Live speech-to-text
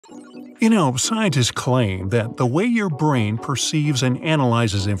Scientists claim that the way your brain perceives and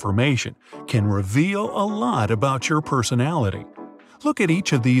analyzes information can reveal a lot about your personality. Look at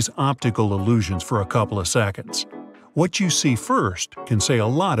each of these optical illusions for a couple of seconds. What you see first can say a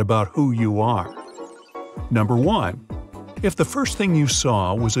lot about who you are. Number 1. If the first thing you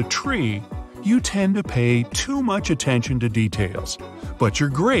saw was a tree, you tend to pay too much attention to details, but you're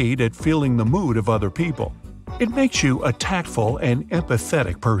great at feeling the mood of other people. It makes you a tactful and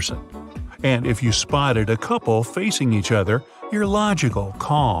empathetic person. And if you spotted a couple facing each other, you're logical,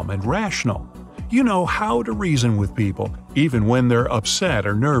 calm, and rational. You know how to reason with people, even when they're upset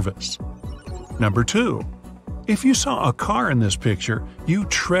or nervous. Number 2. If you saw a car in this picture, you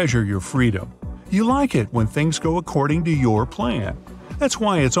treasure your freedom. You like it when things go according to your plan. That's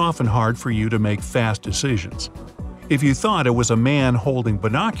why it's often hard for you to make fast decisions. If you thought it was a man holding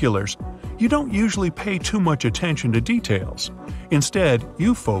binoculars, you don't usually pay too much attention to details. Instead,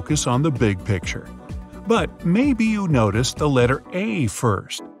 you focus on the big picture. But maybe you noticed the letter A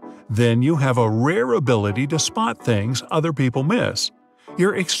first. Then you have a rare ability to spot things other people miss.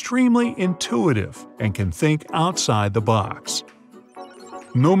 You're extremely intuitive and can think outside the box.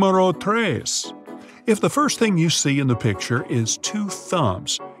 Número 3. If the first thing you see in the picture is 2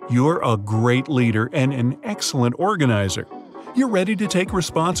 thumbs, you're a great leader and an excellent organizer. You're ready to take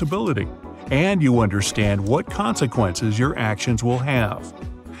responsibility, and you understand what consequences your actions will have.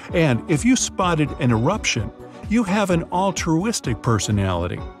 And if you spotted an eruption, you have an altruistic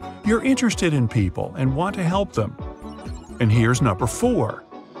personality. You're interested in people and want to help them. And here's number 4.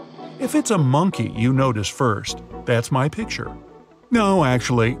 If it's a monkey you notice first, that's my picture. No,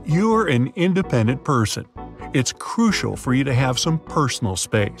 actually, you're an independent person. It's crucial for you to have some personal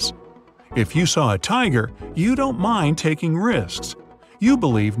space. If you saw a tiger, you don't mind taking risks. You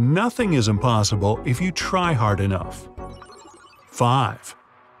believe nothing is impossible if you try hard enough. 5.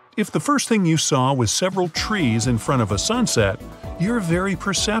 If the first thing you saw was several trees in front of a sunset, you're very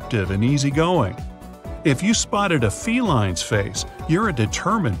perceptive and easygoing. If you spotted a feline's face, you're a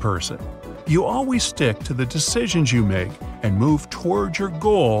determined person. You always stick to the decisions you make and move towards your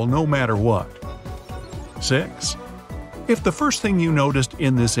goal no matter what. 6. If the first thing you noticed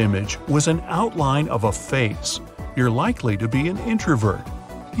in this image was an outline of a face, you're likely to be an introvert.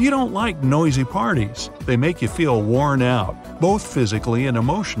 You don't like noisy parties. They make you feel worn out, both physically and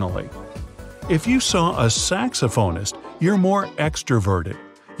emotionally. If you saw a saxophonist, you're more extroverted.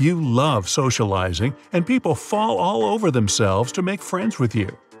 You love socializing, and people fall all over themselves to make friends with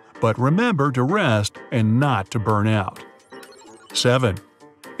you. But remember to rest and not to burn out. 7.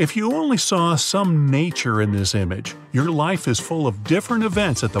 If you only saw some nature in this image, your life is full of different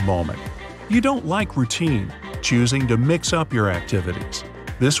events at the moment. You don't like routine, choosing to mix up your activities.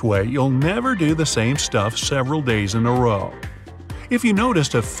 This way, you'll never do the same stuff several days in a row. If you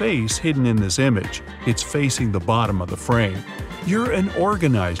noticed a face hidden in this image, it's facing the bottom of the frame. You're an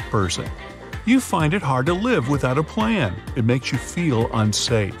organized person. You find it hard to live without a plan. It makes you feel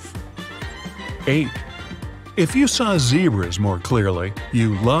unsafe. 8. If you saw zebras more clearly,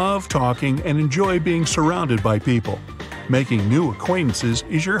 you love talking and enjoy being surrounded by people. Making new acquaintances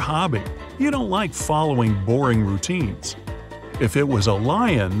is your hobby. You don't like following boring routines. If it was a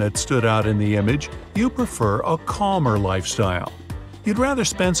lion that stood out in the image, you prefer a calmer lifestyle. You'd rather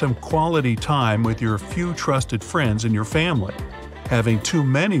spend some quality time with your few trusted friends and your family. Having too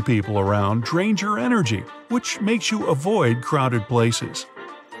many people around drains your energy, which makes you avoid crowded places.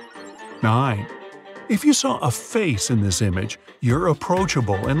 9. If you saw a face in this image, you're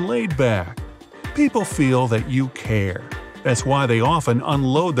approachable and laid back. People feel that you care. That's why they often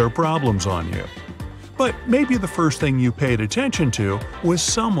unload their problems on you. But maybe the first thing you paid attention to was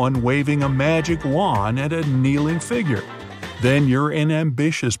someone waving a magic wand at a kneeling figure. Then you're an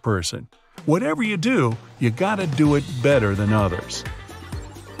ambitious person. Whatever you do, you gotta do it better than others.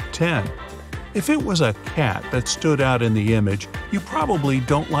 10. If it was a cat that stood out in the image, you probably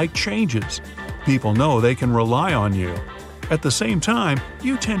don't like changes. People know they can rely on you. At the same time,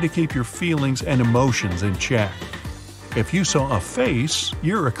 you tend to keep your feelings and emotions in check. If you saw a face,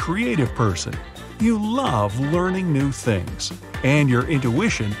 you're a creative person. You love learning new things, and your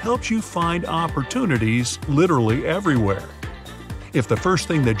intuition helps you find opportunities literally everywhere. If the first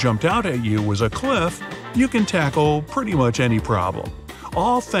thing that jumped out at you was a cliff, you can tackle pretty much any problem,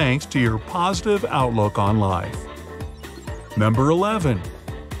 all thanks to your positive outlook on life. Number 11.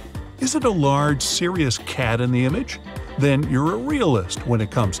 Is it a large, serious cat in the image? Then you're a realist when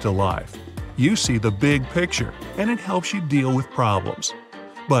it comes to life. You see the big picture, and it helps you deal with problems.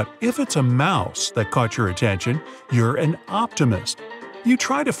 But if it's a mouse that caught your attention, you're an optimist. You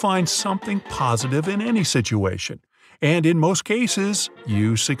try to find something positive in any situation, And in most cases,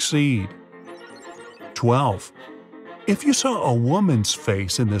 you succeed. 12. If you saw a woman's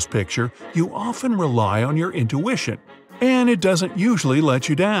face in this picture, you often rely on your intuition, and it doesn't usually let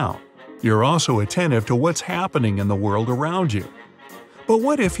you down. You're also attentive to what's happening in the world around you. But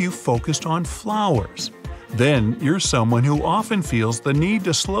what if you focused on flowers? Then you're someone who often feels the need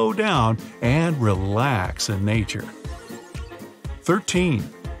to slow down and relax in nature. 13.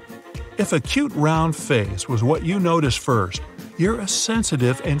 If a cute round face was what you noticed first, you're a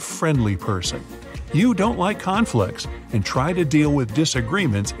sensitive and friendly person. You don't like conflicts and try to deal with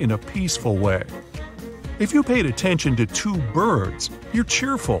disagreements in a peaceful way. If you paid attention to two birds, you're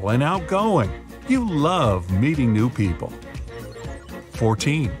cheerful and outgoing. You love meeting new people.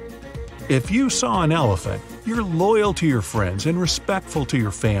 14. If you saw an elephant, you're loyal to your friends and respectful to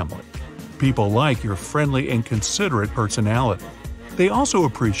your family. People like your friendly and considerate personality. They also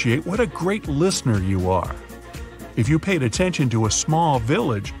appreciate what a great listener you are. If you paid attention to a small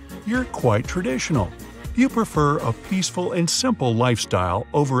village, you're quite traditional. You prefer a peaceful and simple lifestyle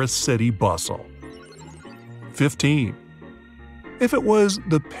over a city bustle. 15. If it was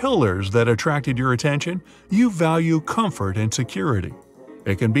the pillars that attracted your attention, you value comfort and security.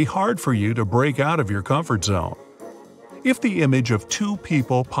 It can be hard for you to break out of your comfort zone. If the image of two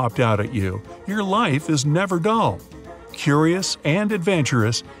people popped out at you, your life is never dull. Curious and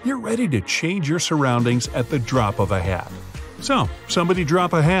adventurous, you're ready to change your surroundings at the drop of a hat. So, somebody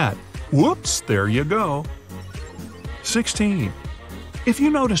drop a hat. Whoops, there you go. 16. If you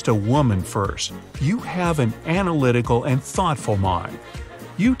noticed a woman first, you have an analytical and thoughtful mind.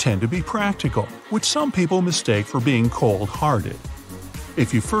 You tend to be practical, which some people mistake for being cold-hearted.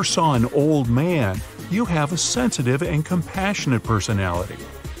 If you first saw an old man, you have a sensitive and compassionate personality.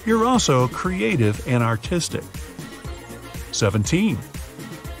 You're also creative and artistic. 17.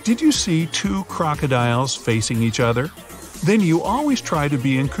 Did you see two crocodiles facing each other? Then you always try to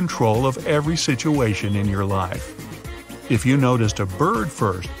be in control of every situation in your life. If you noticed a bird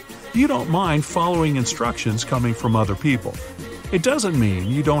first, you don't mind following instructions coming from other people. It doesn't mean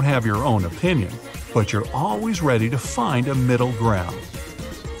you don't have your own opinion, but you're always ready to find a middle ground.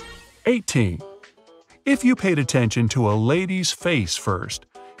 18. If you paid attention to a lady's face first,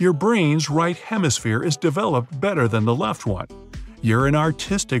 your brain's right hemisphere is developed better than the left one. You're an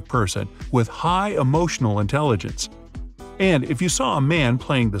artistic person with high emotional intelligence. And if you saw a man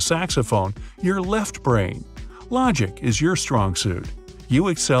playing the saxophone, your left brain. Logic is your strong suit. You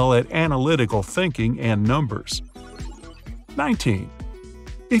excel at analytical thinking and numbers. 19.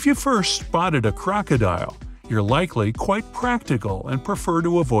 If you first spotted a crocodile, you're likely quite practical and prefer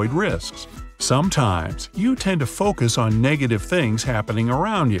to avoid risks. Sometimes you tend to focus on negative things happening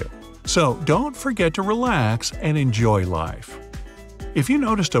around you, so don't forget to relax and enjoy life. If you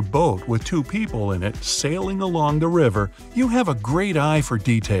noticed a boat with two people in it sailing along the river, you have a great eye for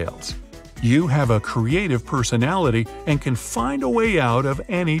details. You have a creative personality and can find a way out of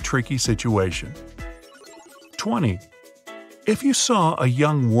any tricky situation. 20. If you saw a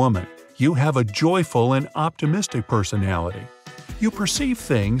young woman, you have a joyful and optimistic personality. You perceive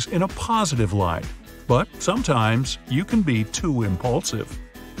things in a positive light, but sometimes you can be too impulsive.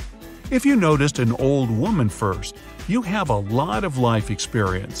 If you noticed an old woman first, you have a lot of life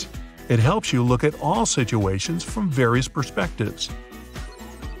experience. It helps you look at all situations from various perspectives.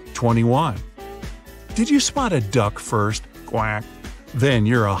 21. Did you spot a duck first? Quack. Then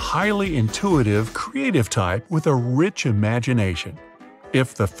you're a highly intuitive, creative type with a rich imagination.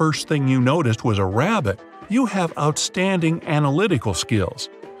 If the first thing you noticed was a rabbit, you have outstanding analytical skills.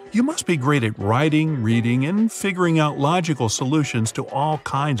 You must be great at writing, reading, and figuring out logical solutions to all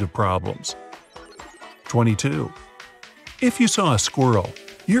kinds of problems. 22. If you saw a squirrel,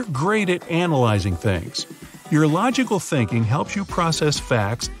 you're great at analyzing things. Your logical thinking helps you process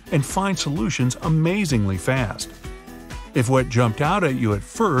facts and find solutions amazingly fast. If what jumped out at you at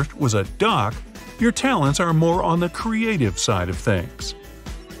first was a duck, your talents are more on the creative side of things.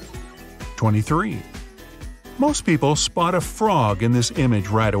 23. Most people spot a frog in this image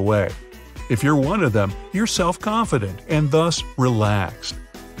right away. If you're one of them, you're self-confident and thus relaxed.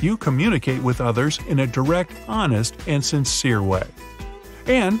 You communicate with others in a direct, honest, and sincere way.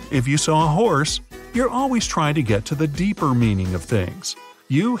 And if you saw a horse, you're always trying to get to the deeper meaning of things.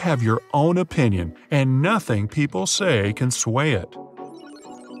 You have your own opinion, and nothing people say can sway it.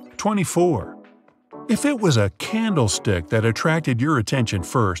 24. If it was a candlestick that attracted your attention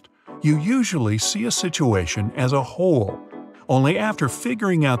first, you usually see a situation as a whole. Only after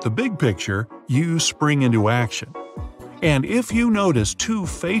figuring out the big picture, you spring into action. And if you notice two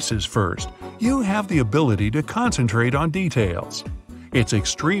faces first, you have the ability to concentrate on details. It's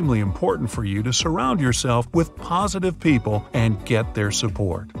extremely important for you to surround yourself with positive people and get their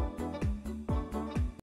support.